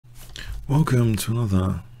Welcome to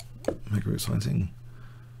another mega exciting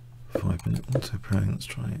 5-minute auto pairing. Let's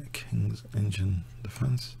try a King's Engine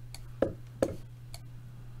defense.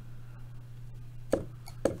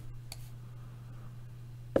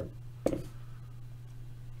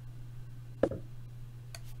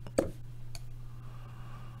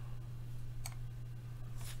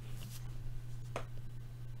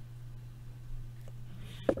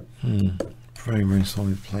 Very, very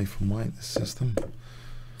solid play from White, this system.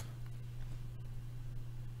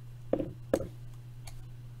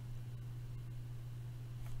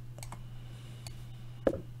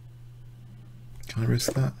 Can I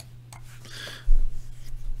risk that?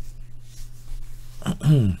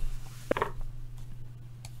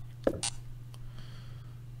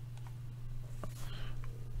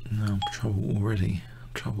 No, trouble already.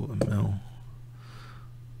 Trouble at mill.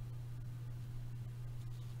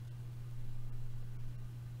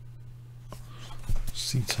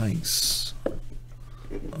 C takes.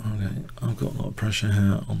 Okay, I've got a lot of pressure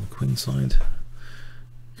here on the queen side.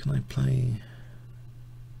 Can I play?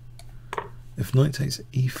 If knight takes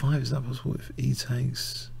e5, is that possible? If e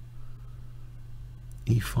takes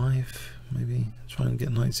e5, maybe try and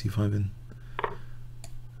get knight c5 in.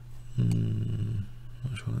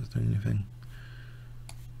 Not sure that's doing anything.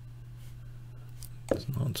 It's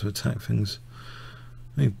not to attack things.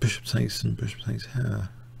 Maybe bishop takes and bishop takes here.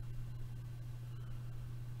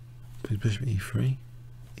 Bishop e3,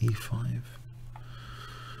 e5.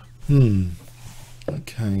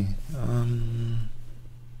 Okay.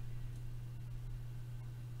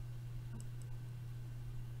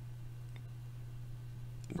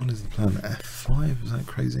 What is the plan? f5? Is that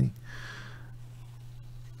crazy?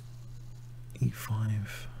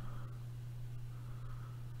 e5.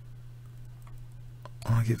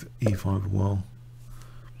 I'll give e5 a whirl.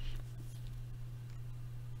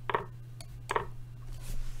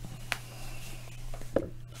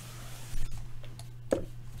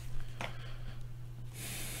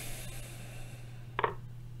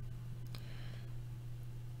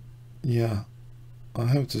 Yeah, I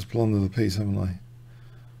have just blundered the piece, haven't I?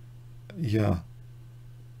 Yeah.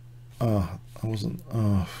 I wasn't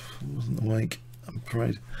awake, I'm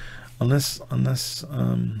afraid. Unless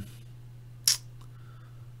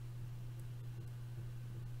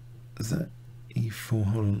is that e4?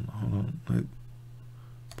 Hold on. Nope.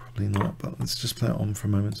 Probably not, but let's just play it on for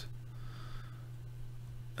a moment.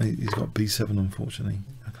 He's got b7, unfortunately.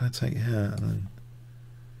 Can I take here and then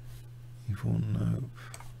e4? Nope.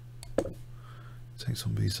 Takes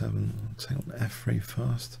on b7. Take on f3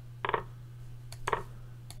 first.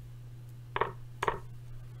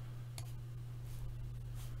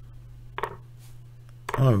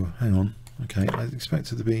 Oh, hang on. Okay, I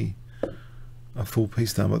expected to be a full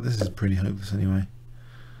piece down, but this is pretty hopeless anyway.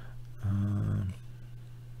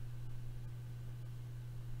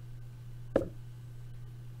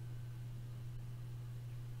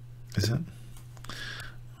 Is it?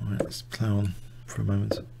 Alright, let's play on for a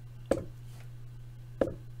moment.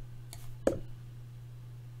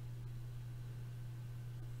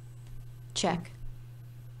 Check.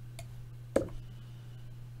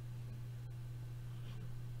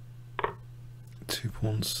 Two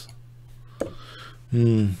pawns.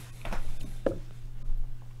 We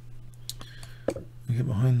get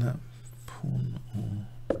behind that pawn or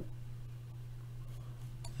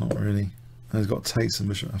not really. He's got takes and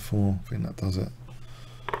bishop f4. I think that does it.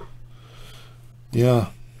 Yeah.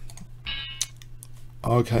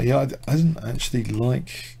 Okay. Yeah, I didn't actually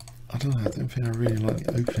like. I don't know. I don't think I really like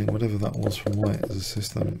the opening, whatever that was from White as a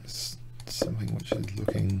system. It's something which is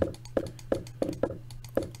looking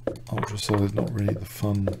ultra solid, not really the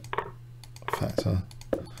fun factor.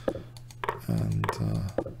 And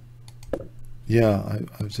yeah,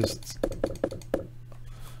 I've just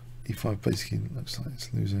e5 basically looks like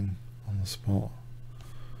it's losing on the spot.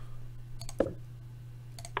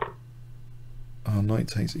 Knight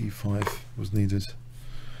takes e5 was needed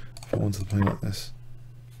if I wanted to play like this.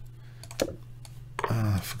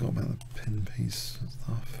 I forgot about the pin piece and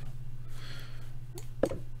stuff.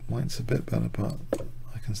 White's a bit better, but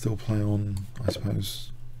I can still play on, I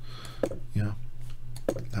suppose. Yeah,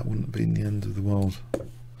 that wouldn't be the end of the world.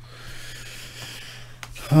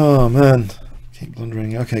 Oh man, keep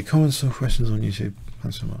blundering. Okay, comments or questions on YouTube.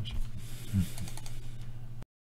 Thanks so much.